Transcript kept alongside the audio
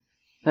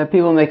There are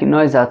people making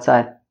noise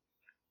outside.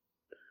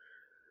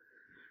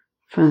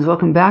 Friends,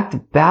 welcome back to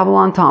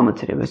Babylon Talmud.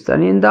 Today we're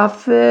studying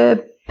Daf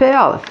Pei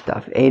Aleph,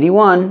 Daf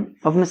 81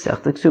 of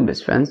Masechet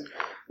Ksubos, friends.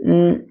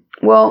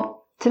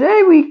 Well,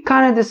 today we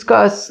kind of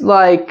discuss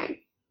like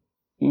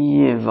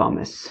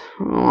Yevamis.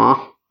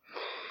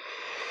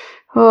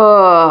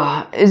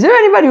 Is there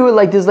anybody who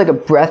like this, like a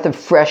breath of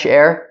fresh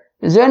air?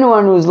 Is there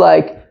anyone who's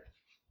like,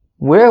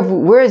 where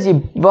has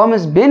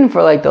Yevamis been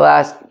for like the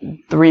last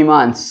 3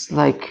 months?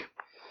 Like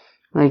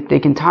they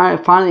can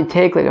finally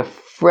take like a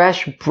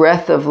fresh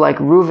breath of like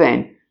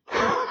Ruvain.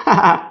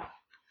 A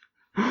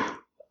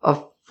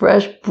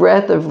fresh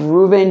breath of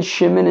Ruvain,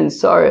 Shimon, and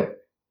Sarah.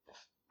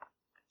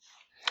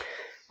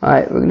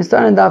 Alright, we're going to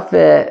start on Daf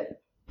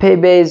Pei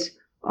Beis,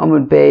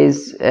 Amud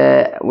Beis,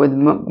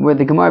 where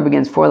the Gemara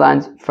begins 5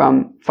 lines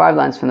from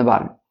the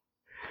bottom.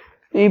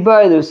 They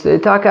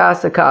talk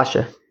ask the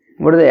Kasha.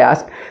 What do they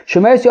ask?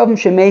 Shomeres Yavim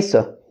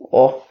Shemesa.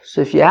 Oh,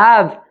 so if you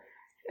have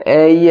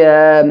a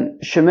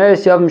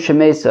Shomeres Yavim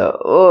Shemesa,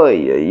 oh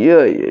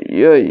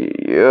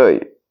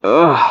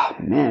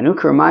man, who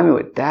can remind me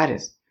what that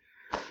is?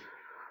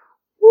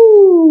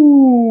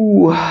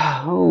 Ooh,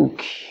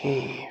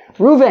 okay.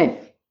 Ruvain,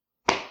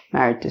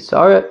 married to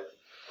Sarah.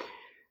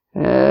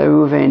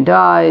 Ruvain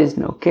dies,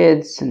 no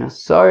kids, no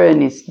Sarah,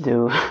 needs to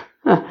do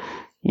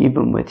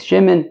Yibum with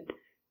Shimon,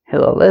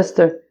 Hillel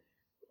Lister,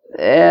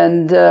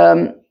 and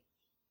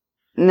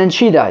then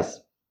she dies.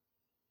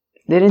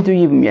 They didn't do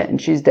Yibum yet,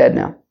 and she's dead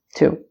now,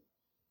 too.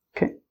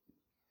 Okay.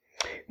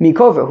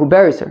 Mikova, who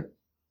buries her.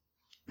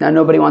 Now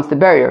nobody wants to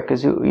bury her,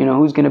 because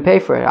who's going to pay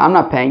for it? I'm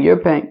not paying, you're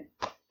paying.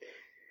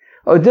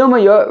 Oh,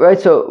 Dilma, right,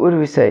 so what do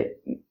we say?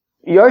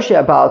 Yorshe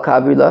Abal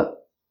Kavrila,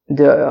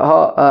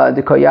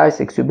 the Koyar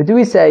Siksu. But do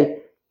we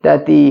say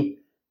that the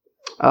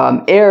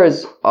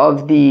heirs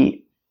of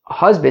the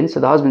husband, so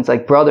the husband's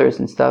like brothers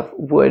and stuff,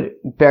 would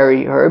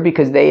bury her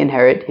because they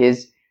inherit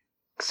his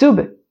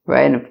Ksubah,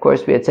 right? And of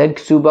course we had said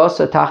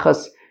Ksubasa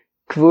Tachas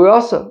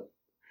Kvurasa.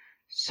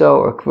 So,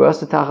 or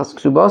Kvurasa Tachas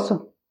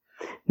Ksubasa.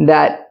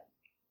 That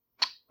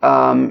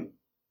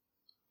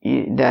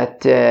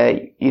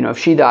if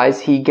she dies,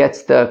 he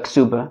gets the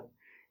Ksuba,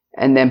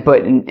 and then,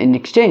 but in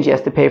exchange, he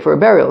has to pay for a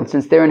burial. And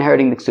since they're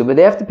inheriting the Ksuba,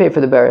 they have to pay for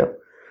the burial.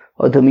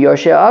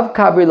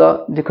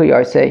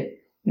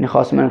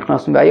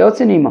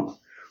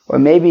 Or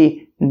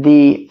maybe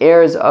the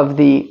heirs of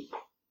the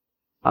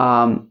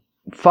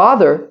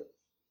father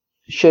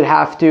should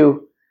have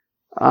to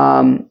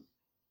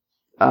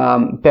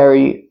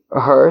bury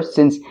her,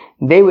 since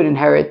they would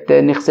inherit the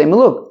Nichsei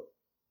Malug.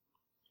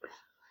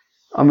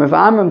 Rav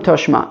Amram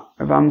Toshma.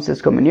 Rav Amram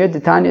says, "Come near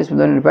the Tanya, we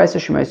learn in the Brisa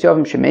Shomeres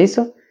Yavam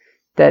Shemesa,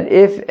 that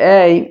if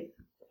a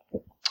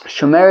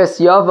Shomeres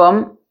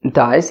Yavam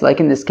dies, like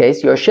in this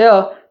case,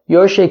 Yorshe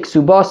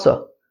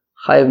Ksubasa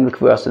Chayav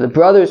Mikvurasa. The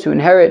brothers who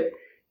inherit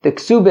the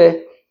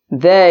Ksube,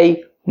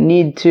 they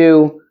need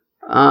to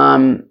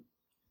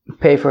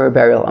pay for her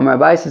burial." Amar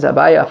Abai says,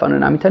 "Abai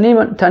afanunami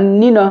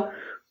tanina,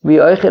 we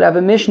oichid have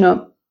a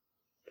Mishnah.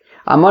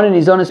 Amarin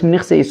izonis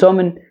minichse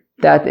isomin,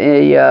 that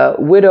a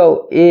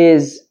widow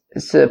is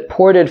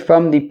supported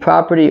from the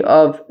property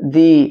of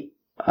the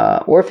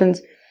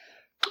orphans,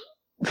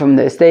 from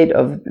the estate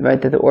of,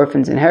 right, that the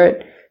orphans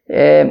inherit.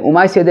 And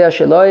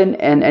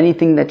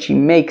anything that she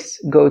makes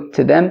go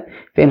to them.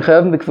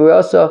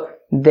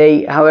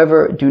 They,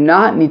 however, do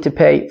not need to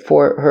pay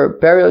for her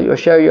burial.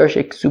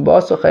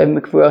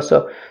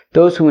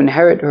 Those who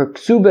inherit her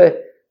ksube,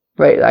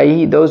 right,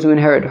 i.e. those who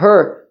inherit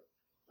her,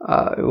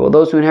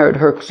 those who inherit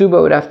her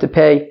ksuba would have to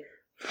pay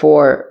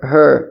for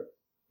her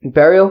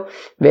burial.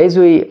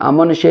 Vezui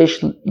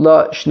amonashesh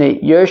la shnei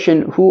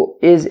yershin, who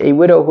is a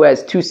widow who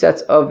has 2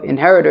 sets of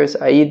inheritors,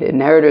 i.e. the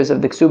inheritors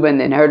of the ksuba and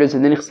the inheritors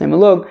of the nichsei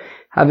malug.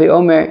 Have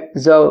omer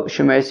zo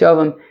shomeres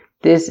yavam.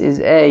 This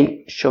is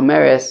a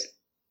shomeres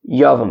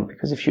yavam,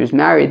 because if she was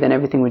married, then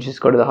everything would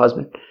just go to the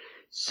husband.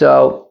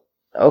 So,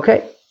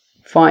 okay,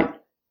 fine,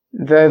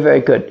 very, very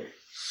good.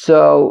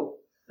 So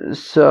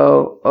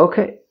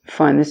okay,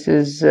 fine. This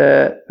is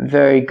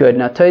very good.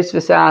 Now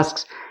Tosfos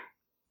asks,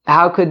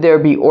 how could there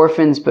be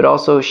orphans, but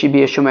also she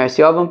be a shomeres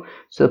yavam?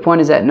 So the point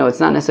is that no, it's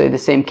not necessarily the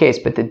same case,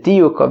 but the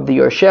diuk of the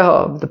yorsheha,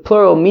 of the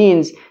plural,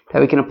 means that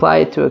we can apply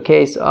it to a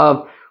case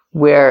of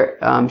where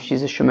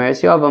she's a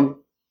shomeres yavam,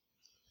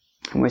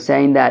 and we're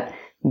saying that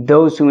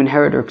those who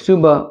inherit her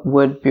ksuba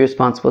would be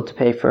responsible to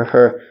pay for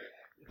her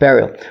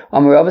burial.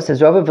 Amar Rava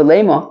says, Rava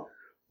v'leima,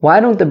 why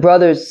don't the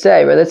brothers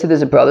say, right, let's say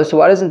there's a brother, so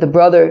why doesn't the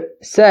brother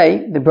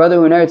say, the brother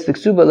who inherits the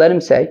ksuba, let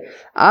him say,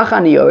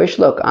 Achani yorish,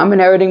 look, I'm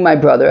inheriting my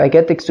brother, I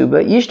get the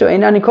ksuba, Yishto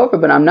einani kofer,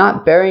 but I'm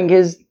not burying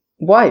his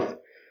wife.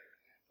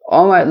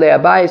 Omar le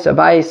Abai, so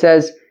Abai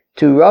says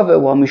to Rava,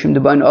 well, mishum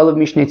deban olav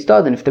mishnei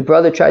tzad, and if the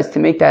brother tries to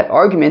make that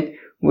argument,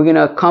 we're going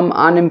to come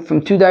on him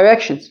from 2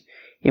 directions.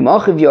 Im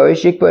achiv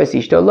yorish yikbar es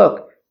Yishto,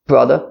 look,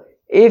 brother,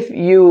 if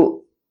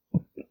you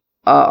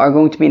are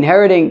going to be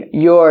inheriting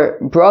your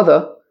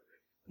brother,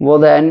 well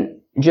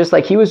then, just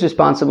like he was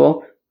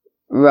responsible,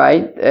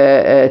 right,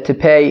 to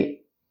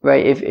pay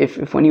right?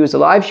 If when he was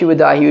alive she would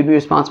die, he would be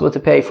responsible to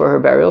pay for her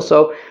burial.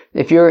 So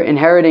if you're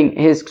inheriting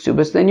his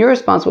ksubas, then you're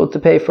responsible to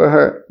pay for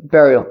her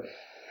burial.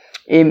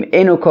 And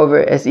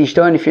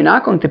if you're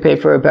not going to pay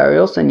for her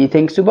burial, then you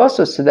think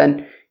ksubasos, so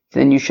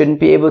then you shouldn't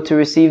be able to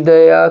receive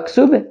the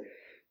ksubah.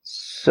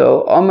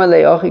 So Omar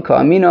le'ochi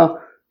ka'amino.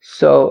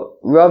 So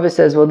Rava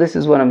says, well, this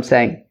is what I'm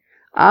saying.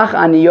 Ach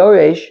ani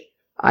yoresh,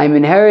 I'm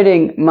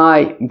inheriting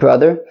my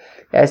brother.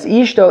 As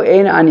ishto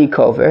ein ani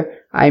kover,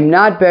 I'm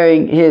not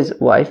burying his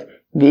wife.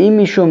 V'im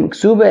mishum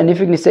ksuba, and if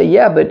you're going to say,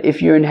 yeah, but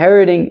if you're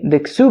inheriting the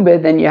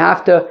ksuba, then you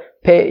have to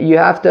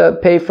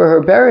pay for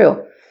her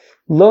burial.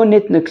 Lo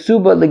nitna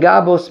ksuba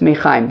legabos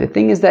mechaim. The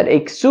thing is that a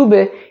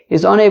ksuba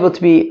is unable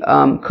to be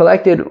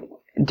collected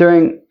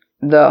during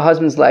the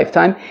husband's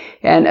lifetime,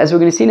 and as we're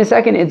going to see in a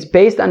second, it's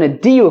based on a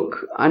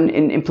diuk, on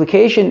an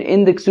implication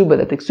in the ksuba,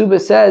 that the ksuba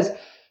says,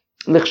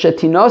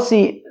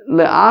 L'chshetinosi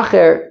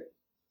le'acher,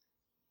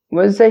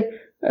 what does it say?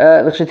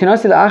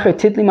 L'chshetinosi le'acher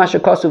titli masha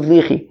kosuv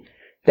lichi.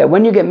 That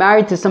when you get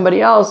married to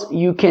somebody else,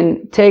 you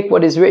can take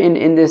what is written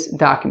in this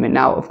document.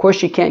 Now, of course,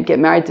 she can't get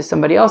married to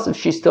somebody else if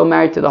she's still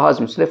married to the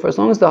husband. So therefore, as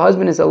long as the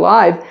husband is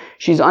alive,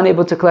 she's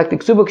unable to collect the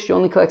ksuba, because she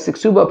only collects the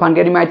ksuba upon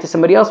getting married to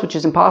somebody else, which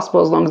is impossible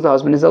as long as the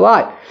husband is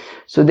alive.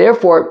 So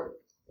therefore,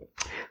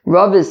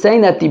 Rav is saying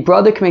that the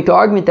brother can make the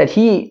argument that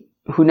he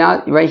is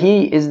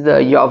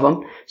the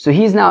yavam, so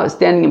he's now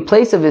standing in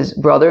place of his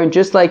brother, and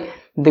just like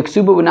the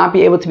ksuba would not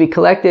be able to be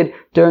collected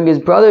during his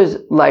brother's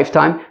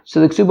lifetime,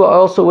 so the ksuba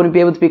also wouldn't be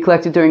able to be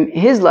collected during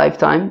his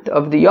lifetime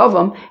of the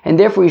yavam, and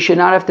therefore he should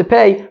not have to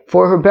pay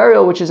for her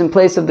burial, which is in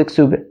place of the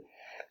ksuba.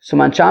 So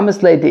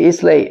manchamas le de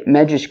isle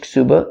medrash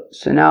ksuba.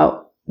 So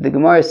now the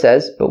Gemara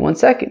says, but one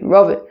second,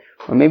 Rav,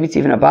 or maybe it's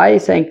even Abaye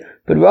saying,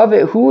 but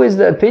Rav, who is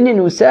the opinion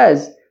who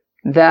says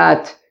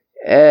that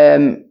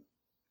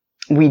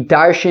we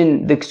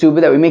darshan the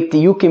ksuba, that we make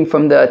the yukim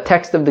from the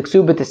text of the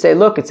ksuba to say,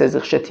 look, it says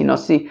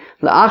l'chetinosi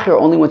la'acher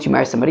only once you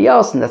marry somebody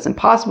else, and that's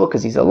impossible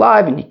because he's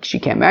alive and she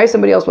can't marry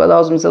somebody else while the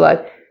husband's alive.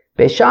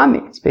 Beis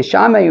Shammai, it's Beis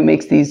Shammai who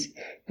makes these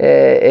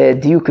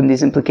diukim,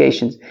 these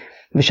implications.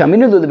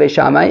 V'shaminu lu Beis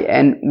Shammai,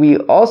 and we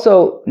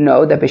also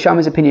know that Beis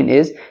Shammai's opinion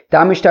is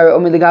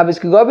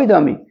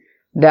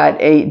that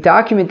a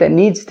document that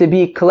needs to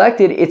be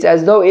collected, it's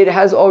as though it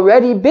has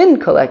already been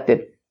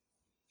collected.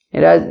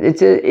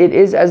 It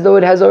is as though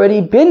it has already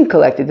been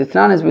collected. It's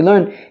not, as we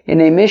learned in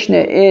a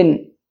Mishnah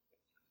in,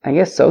 I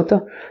guess,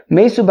 Sota,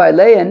 Mesu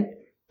Baileyan,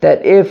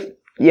 that if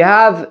you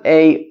have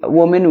a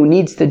woman who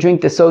needs to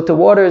drink the Sota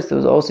waters, there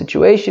was a whole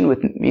situation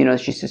with,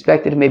 she's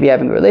suspected of maybe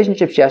having a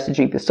relationship, she has to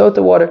drink the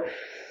Sota water,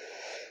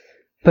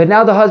 but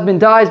now the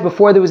husband dies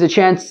before there was a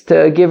chance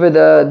to give her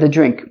the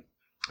drink.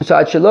 So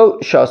if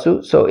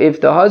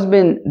the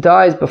husband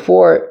dies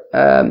before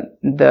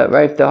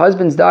if the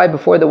husbands die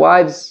before the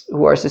wives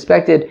who are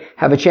suspected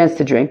have a chance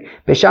to drink,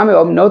 Beis Shammai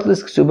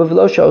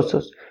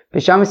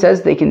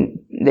says they can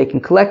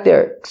collect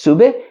their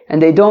ksubah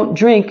and they don't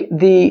drink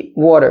the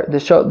water, the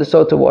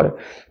sota water.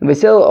 The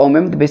Beis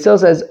Hillel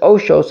says o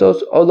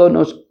shosos o lo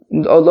los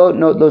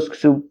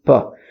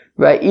ksubah.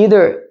 Right?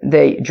 Either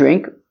they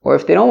drink, or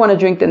if they don't want to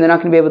drink, then they're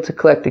not going to be able to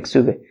collect the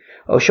ksubah.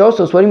 Oh,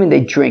 shosos, what do you mean they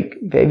drink?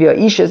 What do you mean?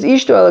 The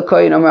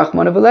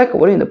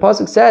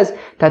pasuk says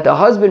that the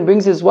husband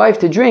brings his wife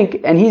to drink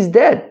and he's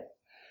dead.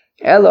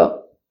 Rather,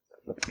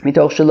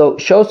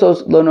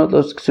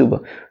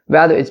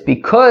 it's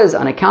because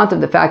on account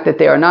of the fact that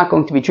they are not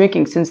going to be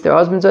drinking since their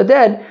husbands are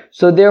dead,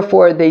 so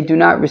therefore they do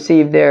not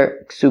receive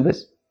their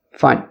ksubas.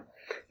 Fine.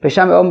 Beis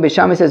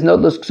Shammai says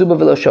not los ksuba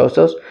velo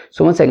shosos.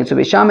 So one second. So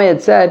Beis Shammai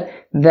had said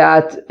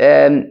that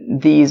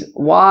these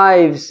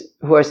wives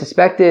who are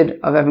suspected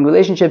of having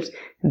relationships,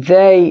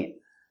 they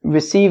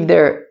receive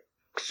their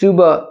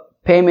ksuba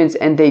payments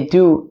and they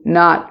do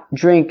not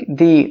drink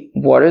the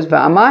waters.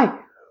 Va'amai.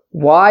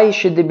 Why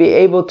should they be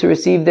able to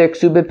receive their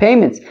ksuba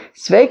payments?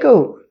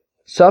 Sveiko.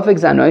 Sofik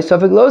zanoi,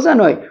 sofik lo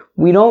zanoi.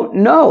 We don't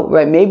know,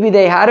 right? Maybe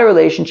they had a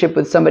relationship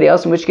with somebody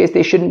else, in which case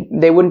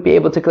they wouldn't be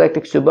able to collect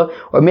the ksuba,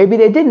 or maybe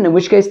they didn't, in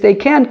which case they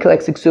can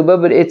collect the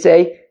ksuba, but it's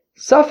a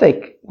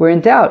suffix. We're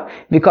in doubt.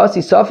 Because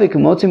the suffix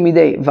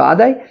umotumide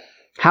vadai,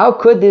 how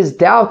could this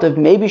doubt of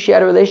maybe she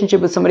had a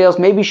relationship with somebody else,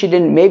 maybe she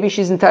didn't, maybe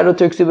she's entitled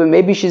to a ksuba,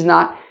 maybe she's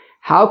not,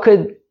 how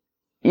could,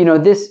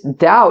 this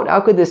doubt,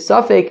 how could this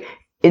suffix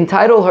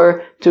entitle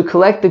her to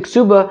collect the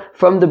ksuba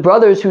from the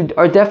brothers who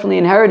are definitely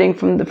inheriting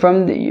from the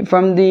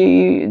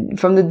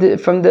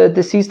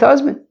deceased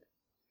husband?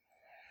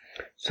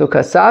 So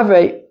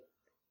kasavre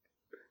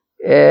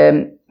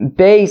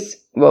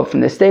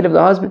from the state of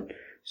the husband.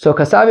 So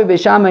kasavre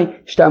Beis Shammai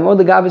shtarmod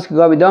legabis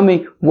kagabi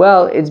dami.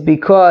 Well, it's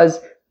because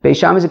Beis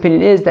Shammai's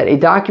opinion is that a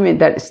document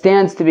that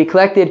stands to be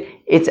collected,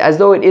 it's as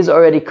though it is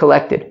already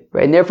collected,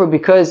 right? And therefore,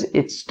 because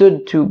it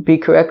stood to be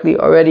correctly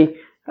already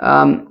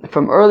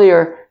from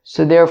earlier,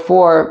 so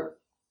therefore,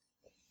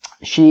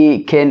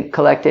 she can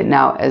collect it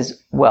now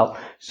as well.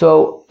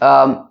 So,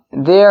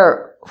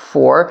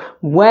 therefore,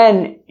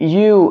 when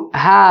you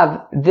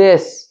have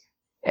this,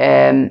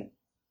 so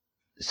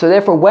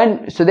therefore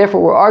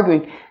we're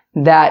arguing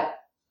that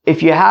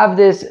if you have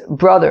this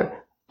brother,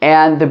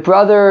 and the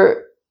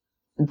brother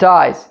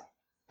dies,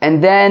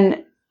 and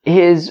then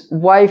his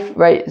wife,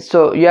 right,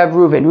 so you have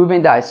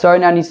Reuven dies, Sarah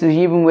now needs to do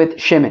Yibum with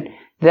Shimon,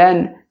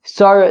 then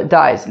Sarah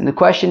dies, and the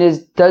question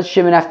is, does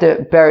Shimon have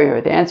to bury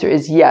her? The answer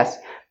is yes,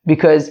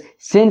 because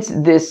since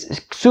this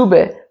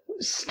ksubah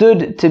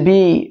stood to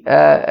be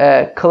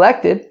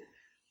collected,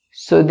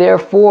 so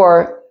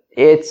therefore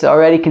it's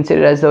already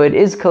considered as though it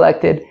is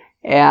collected,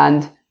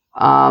 and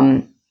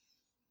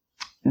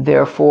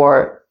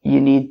therefore you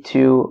need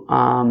to,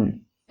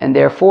 and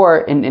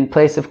therefore in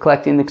place of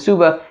collecting the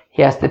ksuba,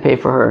 he has to pay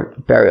for her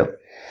burial.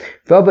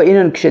 But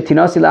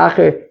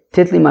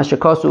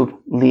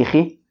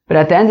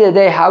at the end of the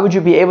day, how would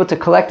you be able to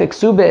collect a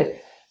ksuba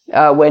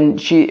when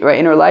she, right,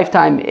 in her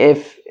lifetime,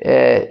 if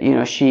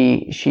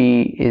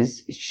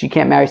she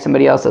can't marry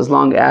somebody else as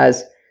long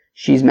as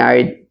she's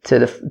married to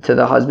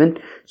the husband?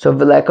 So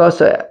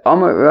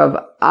Amar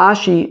Rav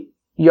Ashi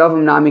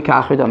Yavam Nami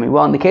Kachar Dami.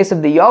 Well, in the case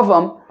of the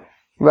Yavam,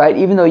 right,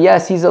 even though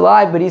yes, he's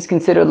alive, but he's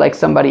considered like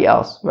somebody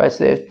else, right?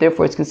 So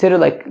therefore it's considered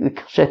like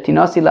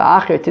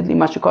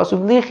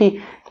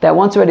that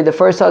once already the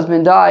first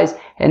husband dies,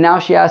 and now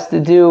she has to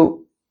do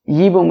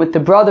Yibum with the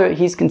brother,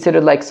 he's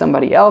considered like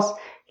somebody else,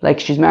 like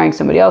she's marrying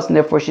somebody else, and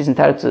therefore she's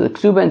entitled to the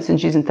ksuba, and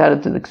since she's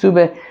entitled to the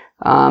ksuba,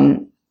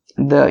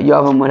 the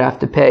Yavam would have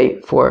to pay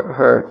for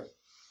her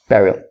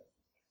burial.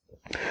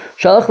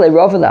 Shalach le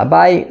Rava la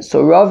Abai,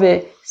 so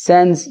Rava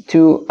sends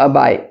to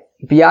Abai,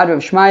 Biyad Rav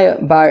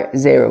Shmaya bar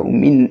Zera,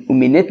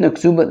 uminitna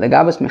ksuba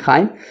legabas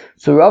mechaim.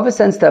 So Rava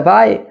sends to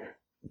Abai,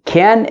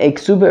 can a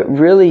ksuba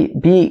really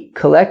be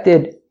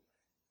collected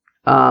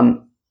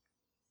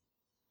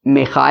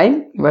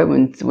mechaim, right,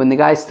 when the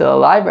guy's still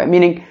alive, right?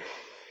 Meaning,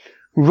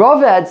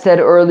 Rava had said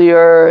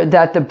earlier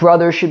that the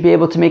brother should be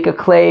able to make a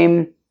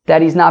claim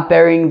that he's not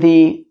burying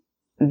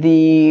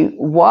the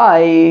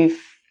wife,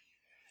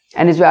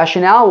 and his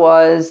rationale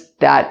was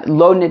that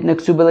lo nitna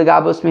ksuba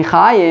legabos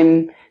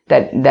mechaim,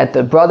 that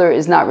the brother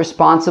is not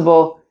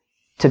responsible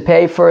to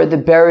pay for the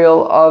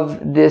burial of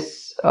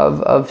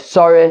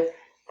Sarah,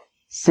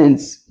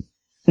 since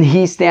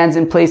he stands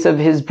in place of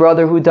his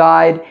brother who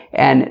died,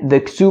 and the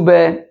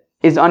ksuba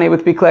is unable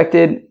to be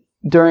collected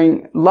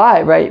during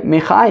life, right?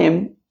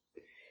 Mechaim.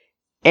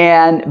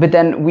 But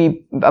then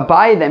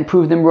Abai then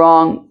proved him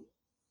wrong,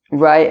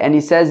 right? And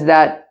he says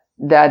that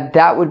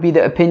would be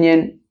the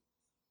opinion,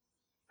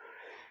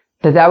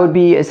 that would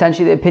be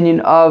essentially the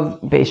opinion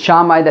of Beis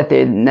Shammai, that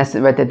they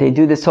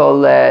do this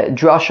whole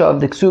drasha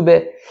of the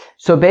ksuba.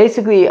 So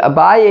basically,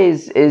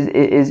 Abaye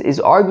is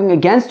arguing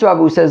against Rav,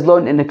 who says lo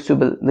in the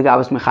ksuba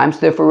legabos mechaim. So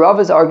therefore, Rav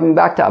is arguing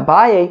back to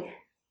Abaye.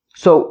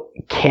 So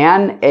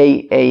can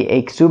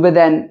a ksuba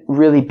then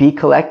really be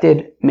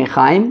collected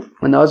mechaim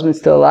when the husband's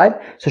still alive?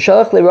 So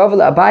shalach le Rav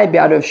la Abaye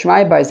bi'ad Rav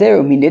Shmaya bar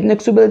Zera minid in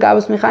ksuba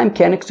legabos mechaim.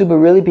 Can a ksuba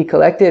really be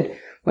collected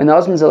when the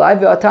husband's alive?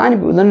 Ve'atani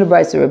b'ulun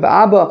lebrayse Rav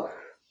Abba.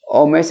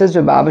 Omer says,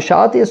 Rabbi Abba,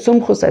 Shalti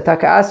asumchus,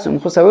 ataka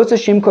asumchus, arutza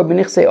shimkor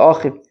b'nichsei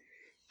ochiv,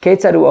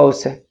 ketzadu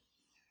ose.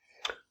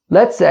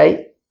 Let's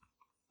say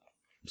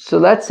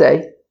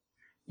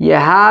you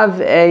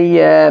have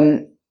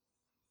a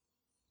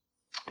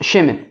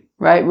Shimon,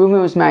 right?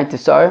 Reuven was married to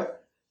Sarah.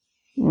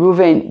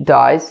 Reuven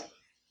dies.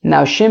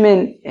 Now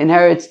Shimon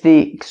inherits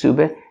the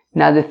ksuba.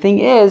 Now the thing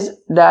is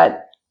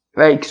that,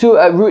 right,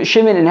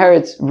 Shimon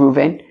inherits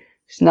Reuven.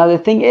 So now the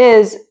thing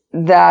is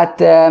that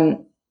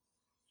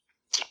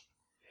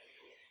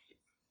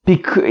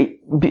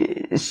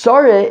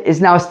Sarah is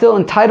now still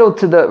entitled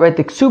to the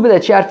ksuba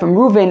that she had from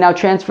Reuven now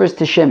transfers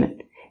to Shimon,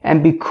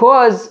 and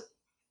because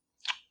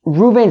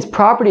Reuven's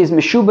property is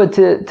meshuba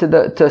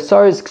to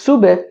Sarah's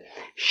ksuba,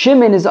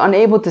 Shimon is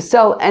unable to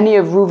sell any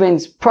of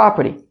Reuven's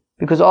property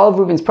because all of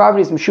Reuven's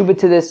property is meshuba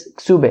to this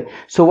ksuba.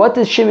 So what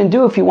does Shimon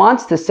do if he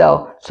wants to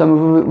sell some of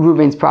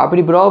Reuven's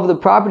property, but all of the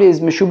property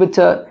is meshuba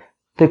to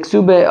the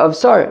ksuba of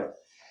Sarah,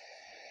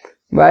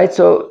 right?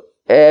 So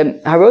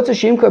harotza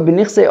shimkar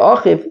b'nichsei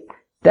ochiv,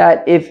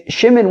 that if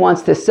Shimon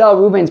wants to sell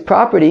Reuven's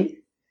property,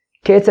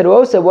 Ketzad,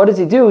 what does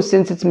he do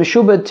since it's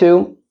Meshubah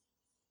to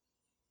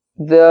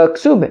the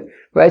Ksuba?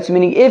 Right? So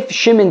meaning if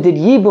Shimon did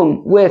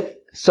Yibum with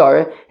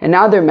Sarah, and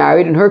now they're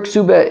married, and her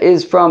Ksuba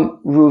is from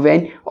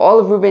Reuven, all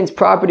of Reuven's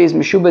property is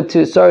Meshubah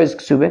to Sarah's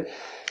Ksuba.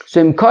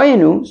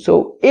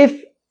 So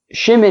if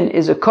Shimon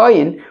is a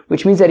Koyin,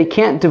 which means that he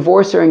can't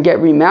divorce her and get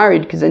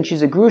remarried, because then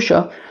she's a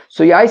Grusha,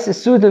 so Yaisa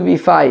Suda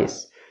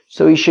Vifayis.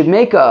 So he should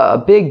make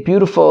a big,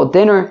 beautiful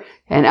dinner,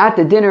 and at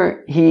the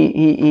dinner,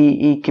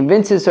 he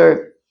convinces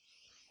her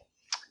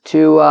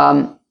to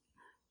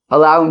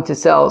allow him to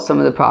sell some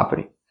of the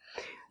property.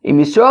 In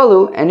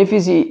Yisraelu, and if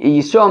he's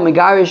Yisrael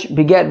Megarish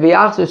Beget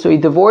V'yachzer, so he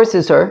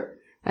divorces her,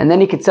 and then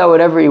he could sell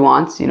whatever he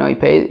wants. He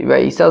pays,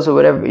 right? He sells her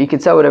whatever. He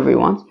could sell whatever he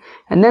wants,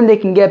 and then they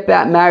can get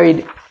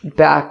remarried.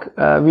 Now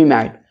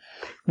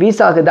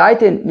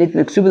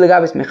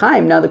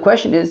the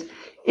question is,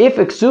 if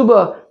a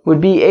ksuba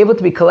would be able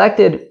to be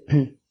collected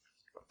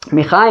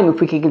mechaim,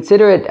 if we can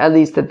consider it at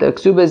least that the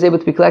ksuba is able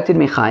to be collected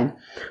mechaim,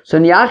 so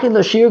niyachid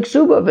lo shir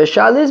ksuba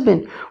v'shal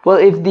lisbin. Well,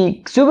 if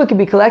the ksuba can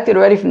be collected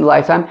already from the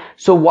lifetime,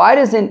 so why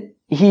doesn't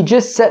he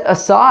just set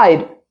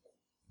aside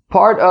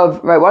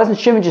why doesn't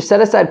Shimon just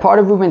set aside part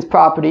of Reuven's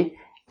property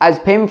as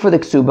payment for the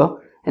ksuba,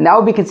 and that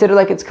would be considered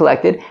like it's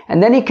collected,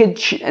 and then he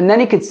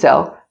could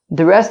sell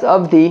the rest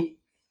of the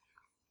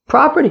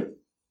property.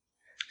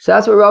 So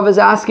that's what Rav is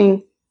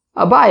asking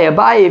Abaye.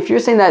 Abaye, if you're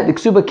saying that the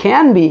ksuba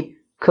can be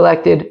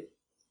collected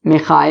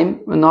mechaim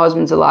when the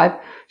husband's alive,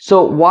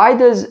 so why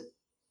does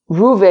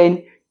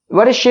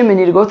Shimon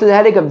need to go through the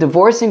headache of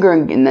divorcing her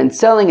and then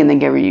selling and then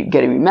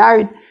getting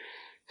remarried?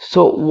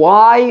 So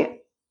why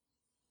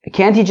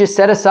can't he just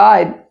set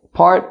aside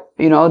part,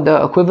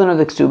 the equivalent of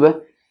the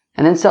ksuba,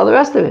 and then sell the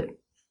rest of it?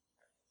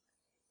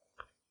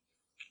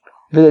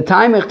 For the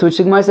time, which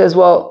the Gemara says,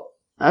 well,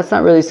 that's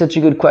not really such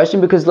a good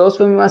question because los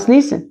v'mi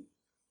masnisin.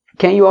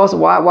 Can't you also?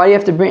 Why do you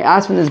have to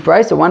ask from this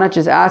brisa? Why not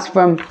just ask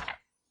from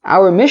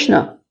our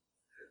Mishnah?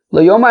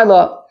 Lo yomai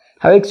la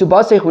harei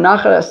ksubasei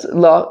hunachas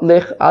la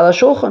lich ala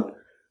shulchan.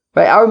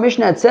 Right? Our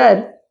Mishnah had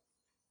said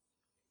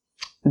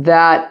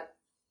that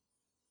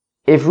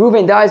if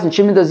Reuven dies and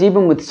Shimon does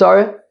yibum with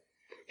Sarah,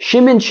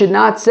 Shimon should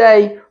not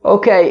say,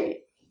 okay,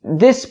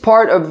 this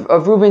part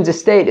of Reuven's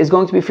estate is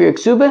going to be for your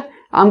ksuba,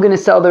 I'm going to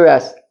sell the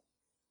rest.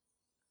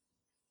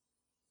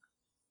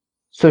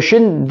 So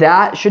shouldn't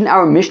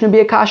our Mishnah be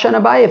a kasha on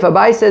Abaye? If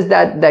Abaye says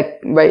that the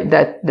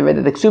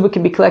ksuba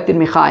can be collected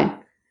michaim,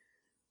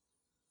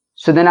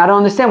 so then I don't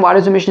understand, why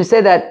does the Mishnah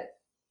say that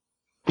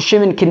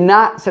Shimon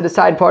cannot set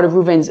aside part of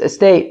Reuven's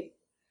estate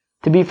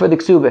to be for the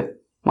ksuba?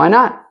 Why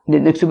not? The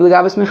ksuba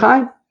legavas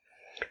michaim.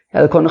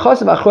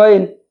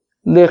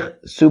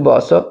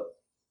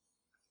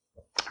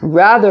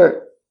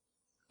 Rather,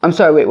 I'm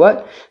sorry, wait,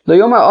 what?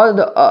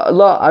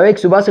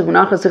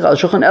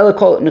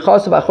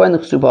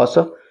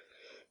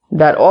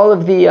 That all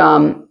of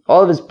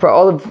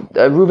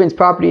Reuven's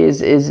property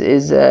is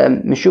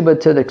meshuba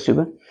to the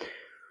ksuba.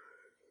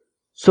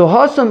 So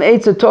hasam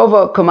eitza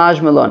tova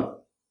kamaj melon.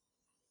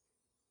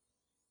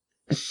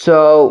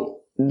 So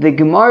the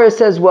Gemara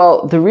says,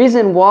 well, the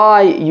reason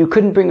why you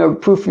couldn't bring a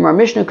proof from our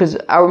Mishnah, because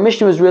our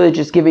Mishnah was really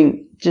just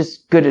giving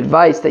just good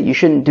advice that you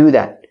shouldn't do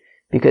that.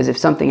 Because if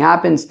something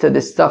happens to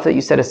this stuff that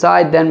you set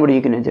aside, then what are you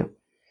going to do?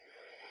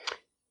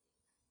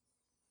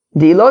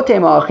 The ilote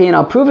ma'achi, and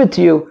I'll prove it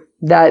to you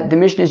that the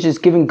Mishnah is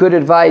just giving good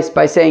advice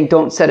by saying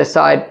don't set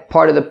aside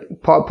part of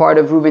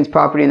Reuven's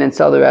property and then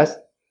sell the rest.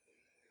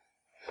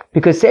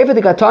 Because Sefer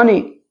the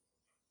Katani,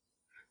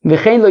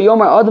 V'chein lo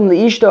yomar adam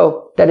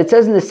li'ishto, that it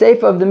says in the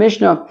Sefer of the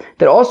Mishnah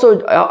that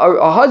also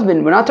a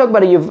husband, we're not talking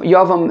about a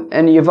yavam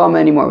and a yavama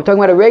anymore, we're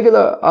talking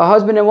about a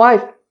husband and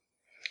wife.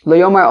 Lo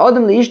yomar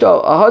adam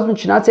li'ishto, a husband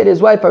should not say to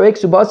his wife, parek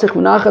subasich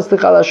unachas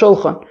lichala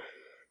shulchan,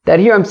 that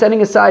here I'm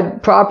setting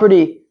aside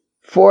property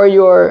for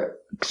your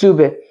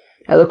ksube.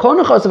 All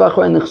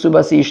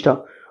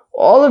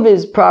of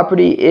his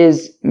property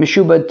is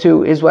meshubad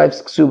to his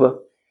wife's ksuba.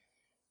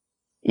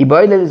 So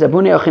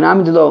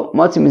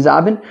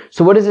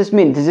what does this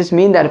mean? Does this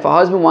mean that if a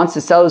husband wants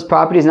to sell his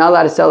property, he's not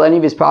allowed to sell any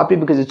of his property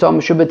because it's all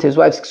meshubad to his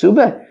wife's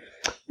ksuba?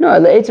 No,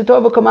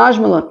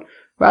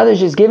 rather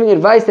just giving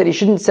advice that he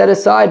shouldn't set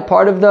aside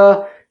part of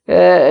the,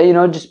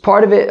 just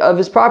part of it, of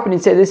his property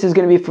and say this is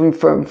going to be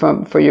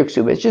for your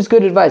ksuba. It's just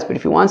good advice, but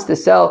if he wants to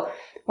sell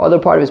other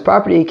part of his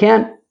property, he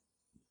can.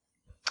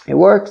 It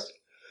works.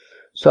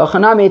 So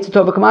Achanami it's a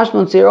tova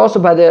kamashmalon. So here also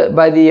by the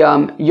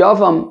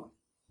Yavam,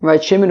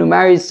 right, Shimon who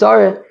marries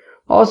Sarah,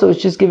 also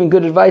it's just giving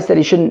good advice that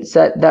he shouldn't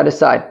set that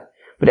aside.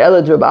 But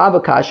Elad Rabbi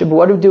Abba kasha. But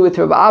what do we do with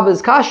Rabbi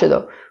Abba's kasha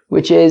though?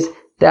 Which is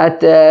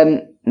that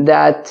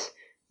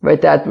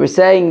we're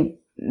saying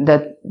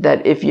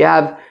that if you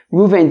have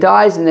Reuven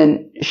dies and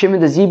then Shimon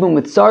does yibum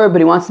with Sarah,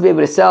 but he wants to be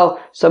able to sell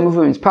some of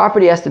Reuven's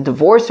property, he has to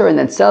divorce her and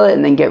then sell it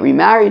and then get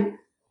remarried.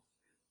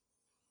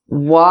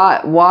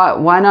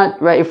 Why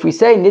not, right? If we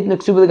say nitna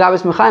ksuba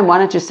legavas mechaim, why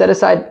not just set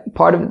aside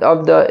part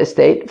of the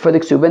estate for the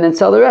ksuba and then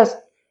sell the rest?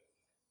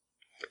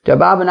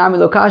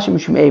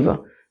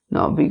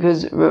 No,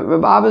 because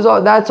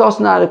that's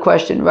also not a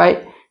question,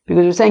 right?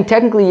 Because we're saying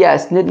technically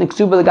yes, nitna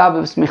ksuba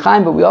legavas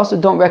mechaim, but we also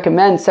don't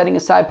recommend setting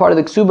aside part of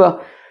the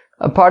ksuba,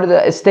 a part of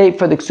the estate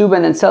for the ksuba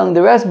and then selling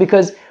the rest,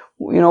 because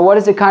what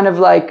is it kind of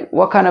like?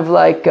 What kind of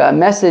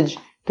message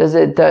does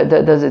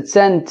it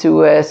send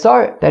to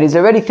Sarah? That he's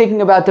already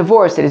thinking about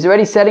divorce, that he's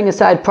already setting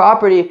aside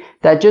property,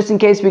 that just in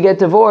case we get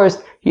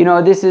divorced,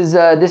 this is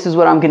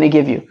what I'm going to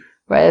give you,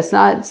 right? It's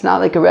not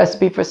like a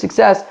recipe for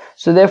success,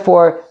 so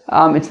therefore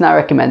it's not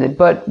recommended.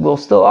 But we'll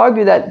still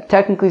argue that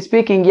technically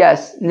speaking,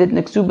 yes,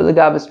 nitna ksuba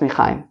legavas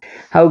mechaim.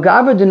 How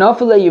gaver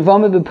denafale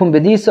yivame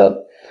bepumbedisa.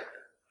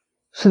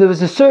 So there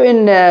was a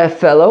certain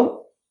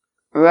fellow,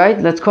 right?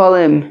 Let's call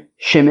him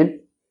Shimon,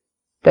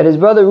 that his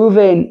brother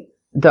Reuven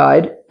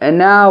died, and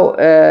now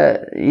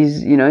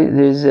there's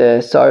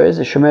Sarah's,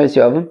 a Shomer's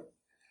Yavam.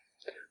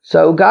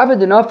 So Gavra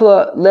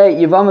denafla le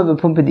Yavama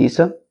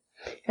bepumbedisa.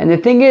 And the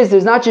thing is,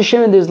 there's not just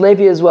Shimon, there's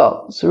Levi as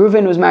well. So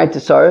Reuven was married to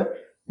Sarah.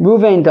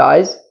 Reuven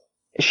dies.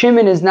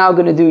 Shimon is now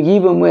going to do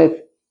Yibum with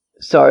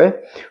Sarah.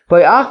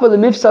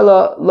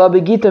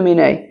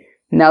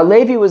 Now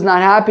Levi was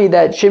not happy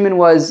that Shimon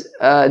was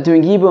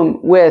doing Yibum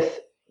with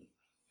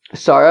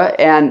Sarah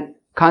and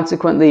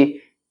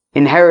consequently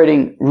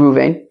inheriting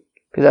Reuven.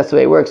 because that's the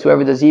way it works.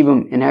 Whoever does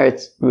Yibum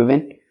inherits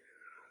Reuven.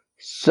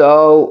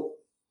 So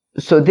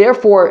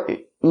therefore,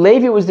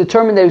 Levi was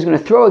determined that he was going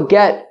to throw a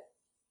get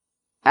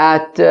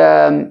at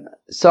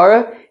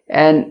Sarah,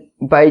 and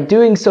by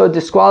doing so,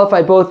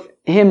 disqualify both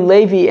him,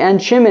 Levi,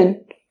 and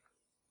Shimon,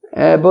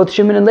 both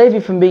Shimon and Levi,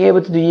 from being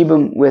able to do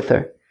Yibum with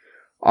her.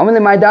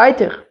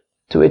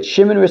 To which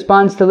Shimon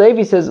responds to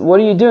Levi, says, "What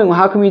are you doing? Well,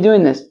 how come you're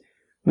doing this?"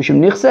 Mishum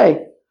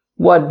nichsei.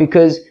 What?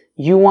 Because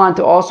you want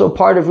also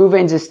part of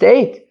Reuven's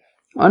estate?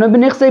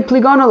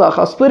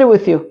 I'll split it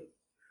with you.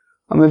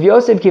 Rav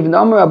Yosef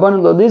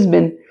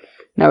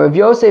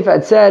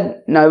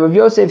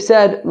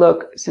said,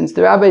 look, since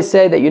the rabbis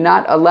say that you're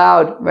not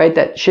allowed, right,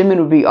 that Shimon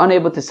would be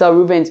unable to sell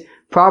Reuven's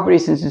property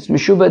since it's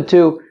meshubah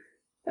to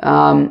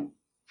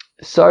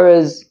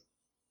Sarah's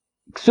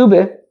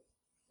ksubah,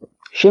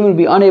 Shimon would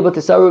be unable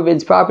to sell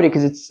Reuven's property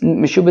because it's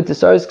meshubah to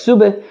Sarah's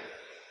ksubah.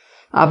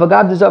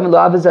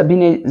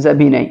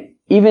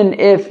 Even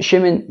if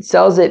Shimon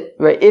sells it,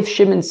 right, if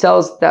Shimon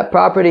sells that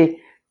property,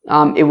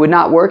 it would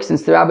not work,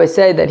 since the rabbis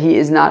say that he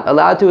is not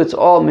allowed to. It's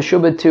all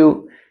meshubah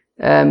to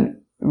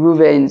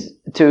Reuven's,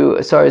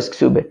 to Sarah's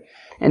ksubah,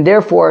 and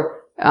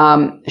therefore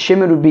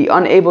Shimon would be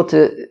unable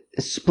to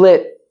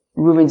split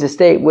Reuven's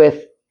estate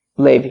with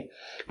Levi.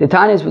 The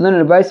Tanya is within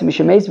the Brayso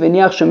Mishameis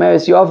v'niach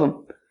shomeres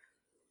Yovam,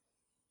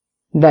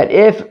 that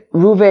if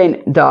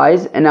Reuven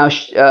dies and now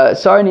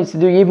Sarah needs to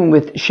do Yibum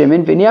with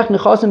Shimon, v'niach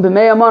nechosim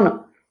b'mei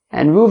amana,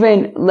 and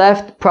Reuven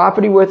left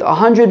property worth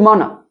 100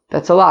 mana.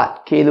 That's a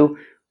lot. Kilu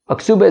a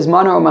ksuba is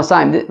mana or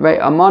masayim, right?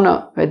 A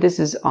mana, right? This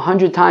is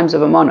 100 times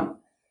of a mana.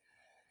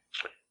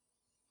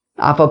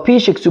 So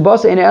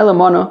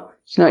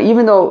now,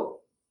 even though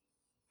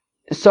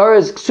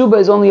Sarah's ksuba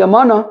is only a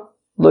mana,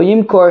 lo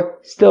yimkor,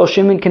 still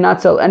Shimon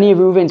cannot sell any of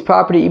Reuven's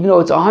property, even though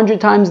it's 100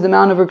 times the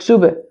amount of her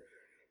ksuba,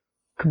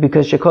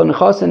 because shekol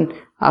nechasen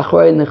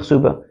achroy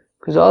nechsuba,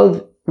 because all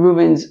of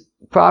Reuven's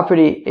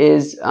property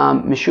is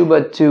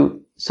meshuba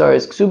to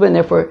Sarah's ksuba, and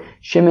therefore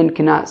Shimon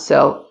cannot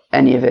sell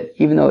any of it,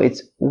 even though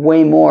it's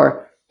way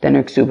more than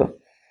her ksuba.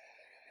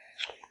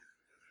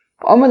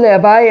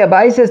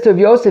 Abai says to Rav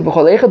Yosef,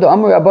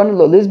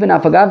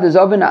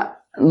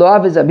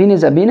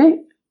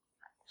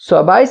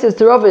 so Abai says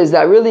to Rav, is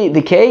that really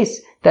the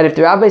case, that if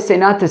the rabbis say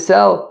not to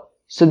sell,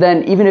 so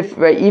then even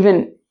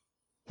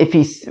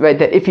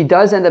if he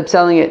does end up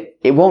selling it,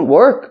 it won't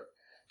work?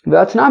 We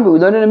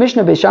learned in a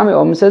Mishnah,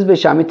 Beishami says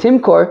Beishami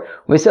Timkor,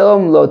 we sell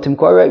lo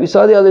Timkor, right? We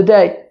saw the other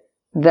day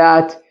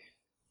that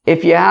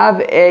if you have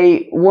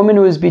a woman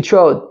who is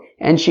betrothed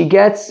and she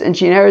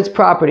inherits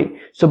property,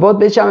 so both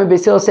Beis Shammai and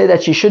Beis Hillel say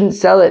that she shouldn't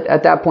sell it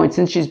at that point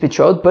since she's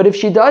betrothed, but if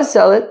she does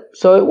sell it,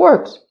 so it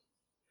works.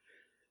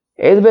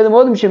 That both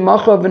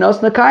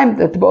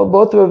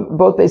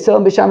Beis Hillel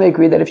and Beis Shammai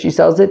agree that if she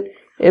sells it,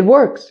 it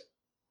works.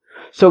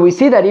 So we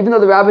see that even though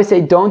the rabbis say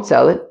don't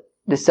sell it,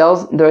 the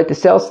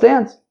sale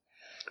stands.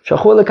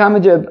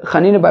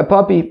 Chanina by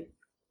Papi,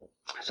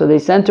 so they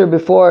sent her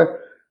before,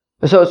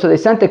 so they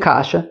sent the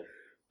kasha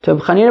to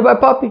Chanina by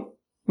Papi,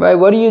 right?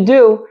 What do you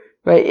do,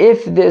 right?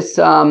 If this,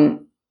 the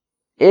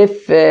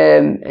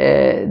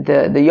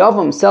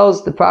Yavam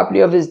sells the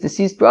property of his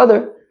deceased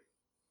brother,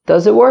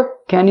 does it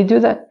work? Can he do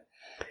that?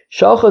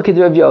 Shalcha kid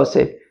Rav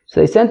Yosef. So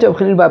they sent to Rav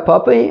Chanina by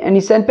Papi, and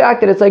he sent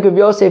back that it's like Rav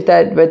Yosef,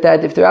 that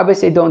if the rabbis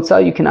say don't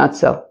sell, you cannot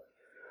sell.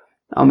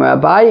 Amar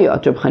Abai,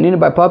 Rav Chanina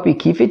by Papi,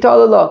 kifi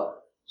ta'alala.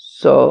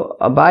 So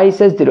Abai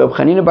says, did Rav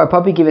Chanina bar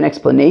Papi give an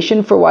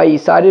explanation for why he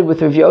sided with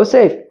Rav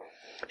Yosef?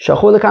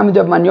 Shachul lekam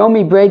Rav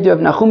Manyomi breid Rav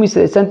Nachumi, so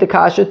they sent the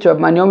kasha to Rav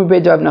Manyomi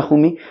breid Rav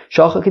Nachumi.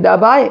 Shalcha kida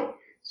Abai.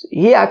 So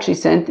he actually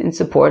sent in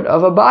support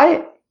of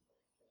Abai,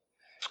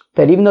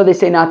 that even though they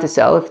say not to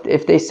sell,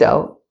 if they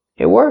sell,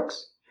 it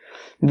works.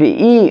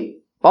 V'i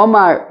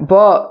Omar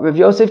ba Rav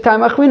Yosef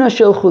time achvina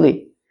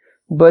shilchuli.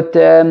 But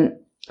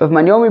Rav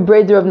Manyomi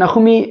breid Rav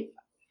Nachumi,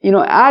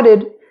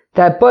 added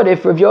that, but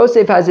if Rav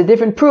Yosef has a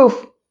different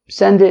proof,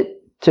 send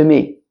it to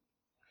me.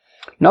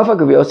 Nafak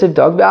Rav Yosef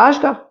dog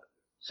be'ashkach.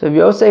 So Rav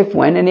Yosef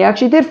went and he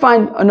actually did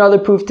find another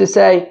proof to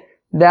say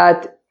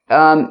that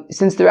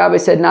since the rabbi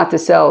said not to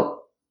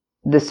sell,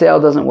 the sale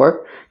doesn't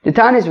work. The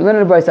Tanis we learn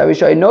in the Brayso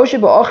Arishay Noshe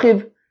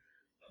ba'achiv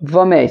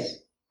v'mes.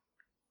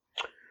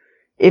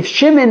 If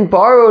Shimon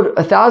borrowed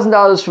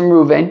 $1,000 from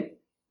Reuven,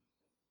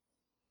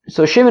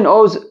 so Shimon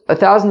owes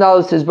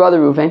 $1,000 to his brother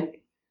Reuven,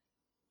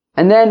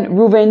 and then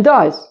Reuven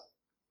dies,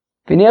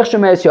 and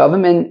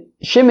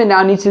Shimon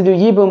now needs to do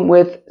Yibum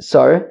with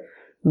Sarah.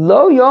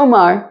 Lo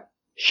Yomar,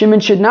 Shimon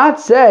should not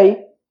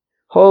say,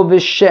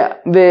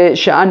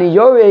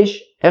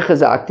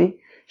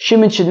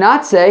 Shimon should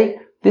not say,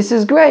 this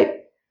is great.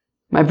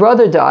 My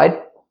brother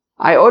died.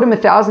 I owed him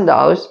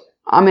 $1,000.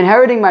 I'm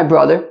inheriting my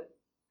brother.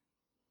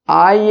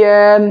 I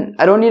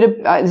don't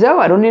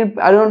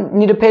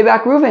need to pay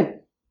back Reuven.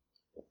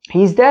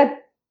 He's dead.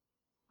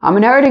 I'm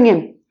inheriting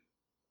him.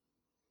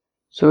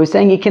 So we're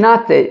saying he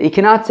cannot say that.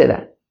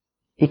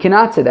 He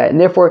cannot say that, and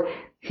therefore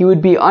he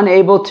would be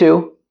unable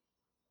to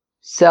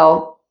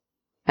sell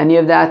any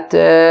of that.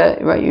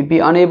 Right? You'd be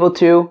unable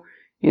to,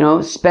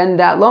 spend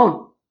that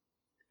loan,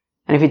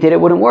 and if he did, it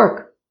wouldn't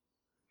work.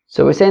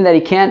 So we're saying that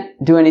he can't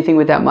do anything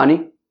with that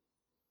money.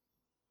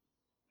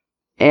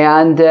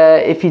 And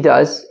if he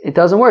does, it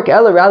doesn't work.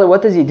 Ella, rather,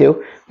 what does he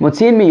do?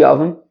 Motziin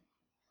miyavim,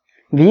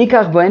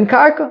 v'yikach b'en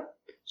karka.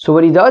 So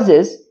what he does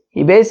is,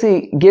 he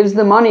basically gives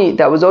the money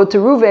that was owed to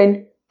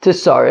Reuven to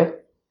Sarah,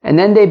 and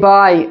then they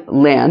buy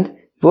land,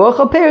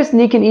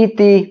 and he can eat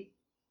the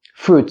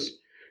fruits.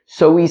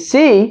 So we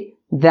see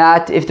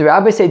that if the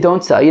rabbis say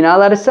don't sell, you're not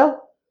allowed to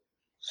sell.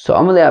 So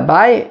Amalei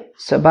Abaye,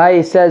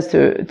 Abaye says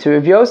to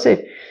Rav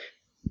Yosef,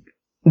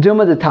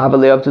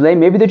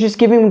 maybe they're just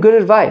giving him good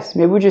advice.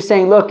 Maybe we're just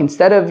saying, look,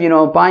 instead of,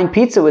 buying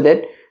pizza with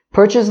it,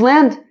 purchase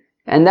land.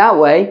 And that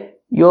way,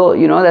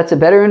 that's a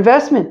better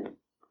investment.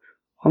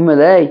 Rav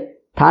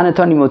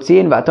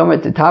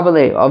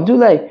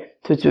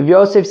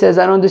Yosef says,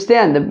 I don't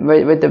understand.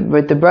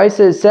 The Brisa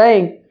is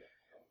saying,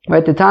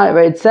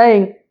 it's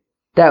saying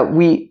that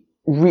we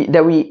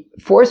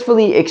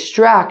forcefully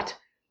extract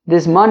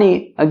this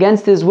money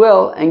against his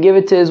will and give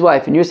it to his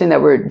wife. And you're saying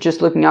that we're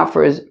just looking out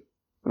for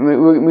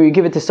we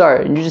give it to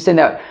Sarah. And you're just saying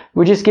that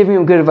we're just giving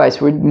him good advice.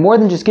 We're more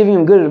than just giving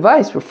him good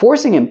advice. We're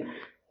forcing him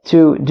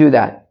to do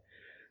that.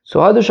 So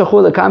Manyomi,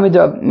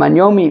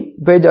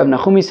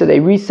 so they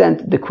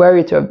resent the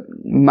query to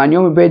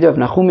Manyomi Breda of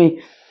Nachumi.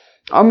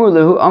 Amr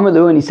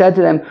Lahu, and he said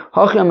to them,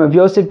 Hacham Rav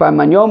Yosef by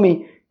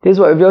Manyomi. This is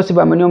what Rav Yosef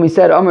by Manyomi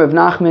said, Amr of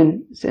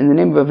Nachman, in the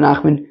name of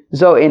Nachman,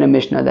 Zo in a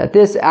Mishnah, that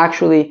this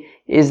actually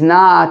is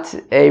not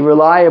a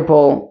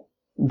reliable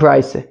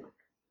brisa.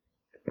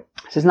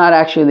 This is not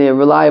actually a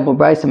reliable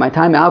brisa. My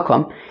time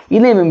outcome.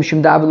 If you're going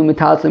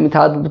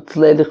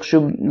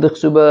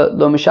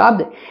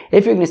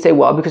to say,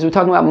 well, because we're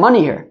talking about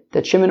money here,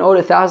 that Shimon owed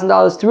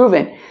 $1,000 to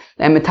Reuven,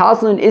 and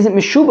metaltalin isn't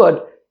mishubad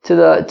to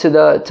the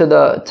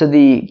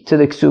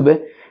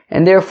ksuba,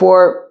 and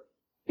therefore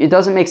it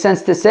doesn't make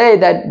sense to say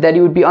that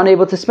he would be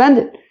unable to spend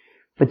it.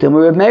 But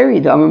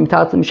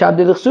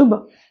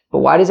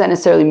why does that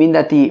necessarily mean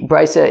that the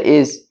brisa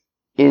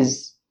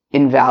is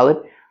invalid?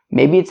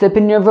 Maybe it's the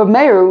opinion of Rav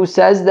Meir, who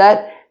says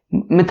that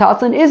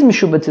metaltalin is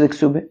mishubad to the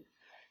ksuba.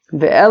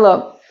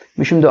 Ve'ela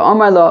mishum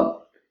da'amar la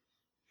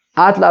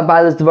atla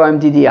bailas dvarim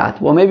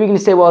didiyat. Well, maybe you're going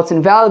to say, well, it's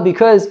invalid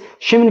because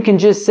Shimon can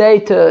just say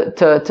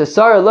to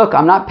Sarah, look,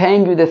 I'm not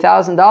paying you the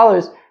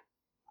 $1,000.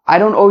 I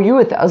don't owe you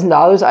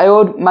 $1,000. I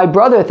owed my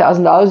brother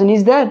 $1,000 and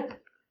he's dead.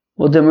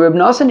 Well, Dem Reb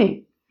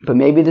Nosani. But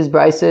maybe this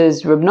brisa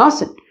is Reb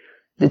Nosan.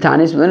 The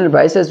Tanis, within the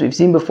brisa, as we've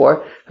seen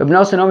before, Reb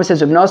Nosan almost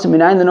says, Reb Nosan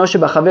minayin l'noshe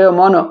b'chaver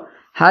mono.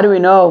 How do we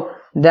know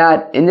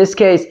that in this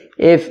case,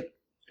 if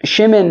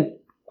Shimon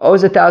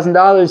owes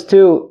 $1,000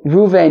 to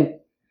Reuven,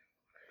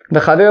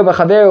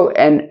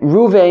 and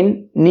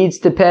Reuven needs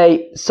to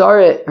pay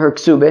Sarah her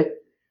ksubah,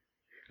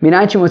 so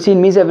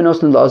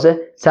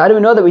how do we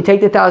know that we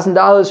take the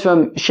 $1,000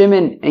 from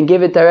Shimon and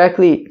give it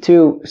directly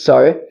to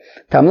Sarah?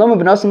 That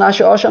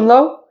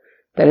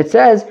it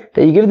says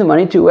that you give the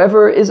money to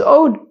whoever is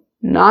owed,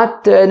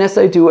 not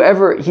necessarily to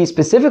whoever he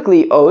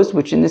specifically owes,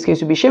 which in this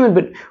case would be Shimon,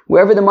 but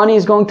wherever the money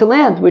is going to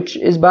land, which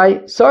is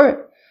by Sarah.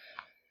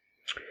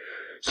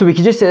 So we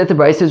could just say that the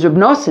brisa is Reb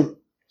Nosan.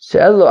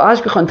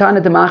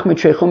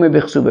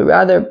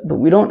 Rather, but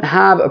we don't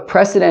have a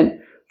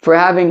precedent for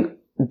having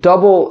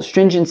double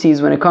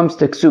stringencies when it comes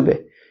to ksubah.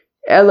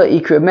 Ella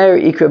ikrib meir,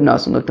 ikrib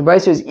nasan. Look, the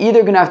brisa is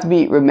either going to have to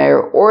be Reb Meir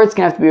or it's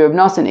going to have to be Reb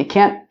Nasan. You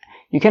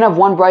can't have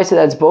one brisa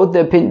that's both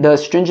the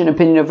stringent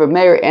opinion of Reb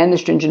Meir and the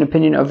stringent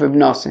opinion of Reb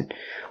Nasan.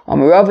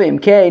 Rava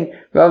Imkain,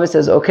 Rava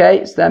says,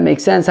 okay, so that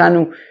makes sense.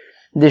 Hanu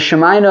the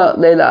Shemaina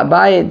Leila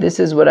Abaye. This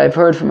is what I've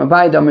heard from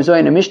Abaye Damarzoy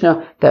in a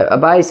Mishnah, that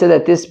Abaye said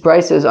that this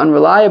brisa is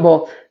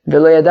unreliable. I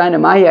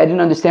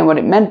didn't understand what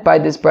it meant by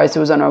this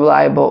brisa was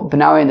unreliable, but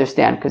now I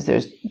understand, because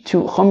there's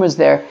two chumras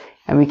there,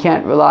 and we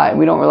don't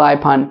rely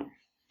upon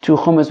two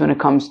chumras when it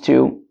comes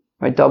to,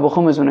 double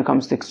chumras when it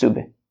comes to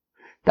ksubah.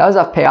 That was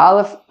Daf Pei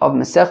Aleph of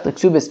Masech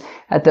Ksubis.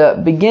 At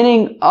the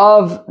beginning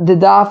of the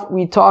daf,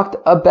 we talked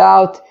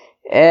about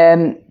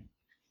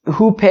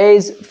who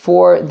pays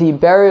for the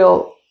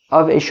burial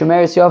of a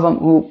Shomeres Yavam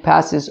who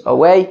passes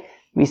away.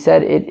 We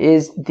said it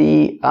is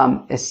the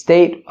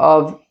estate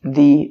of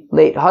the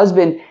late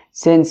husband,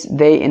 since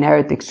they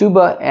inherit the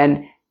ksuba,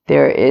 and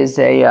there is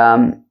a,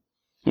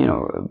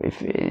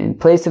 if in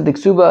place of the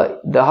ksuba,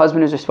 the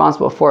husband is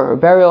responsible for her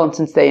burial, and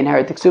since they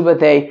inherit the ksuba,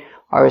 they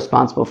are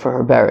responsible for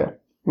her burial.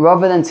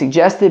 Rava then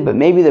suggested, but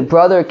maybe the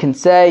brother can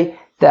say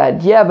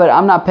that, yeah, but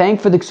I'm not paying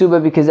for the ksuba,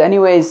 because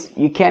anyways,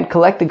 you can't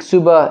collect the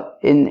ksuba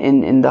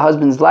in the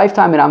husband's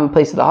lifetime, and I'm in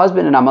place of the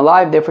husband, and I'm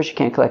alive, therefore she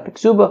can't collect the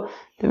ksuba.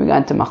 Then we got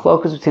into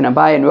machlokas between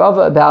Abaye and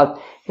Rava about,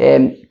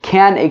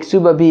 can a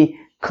ksuba be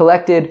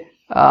collected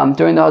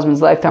during the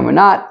husband's lifetime or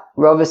not?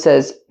 Rava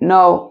says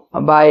no.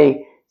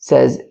 Abaye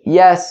says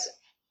yes.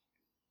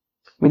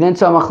 We then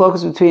saw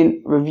machlokas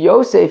between Rav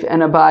Yosef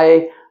and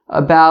Abaye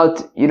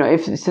about,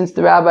 since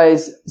the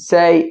rabbis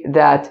say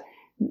that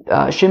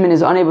Shimon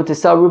is unable to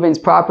sell Reuven's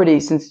property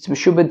since it's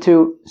meshubad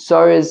to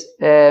Sarah's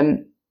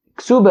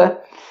ksuba,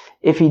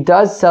 if he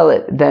does sell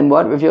it, then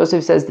what? Rav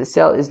Yosef says the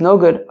sale is no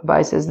good.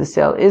 Abaye says the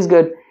sale is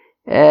good.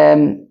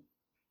 Friends,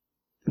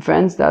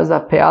 that was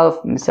the Pei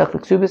Aleph Masech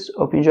Ksubis.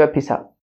 Hope you enjoy. Peace out.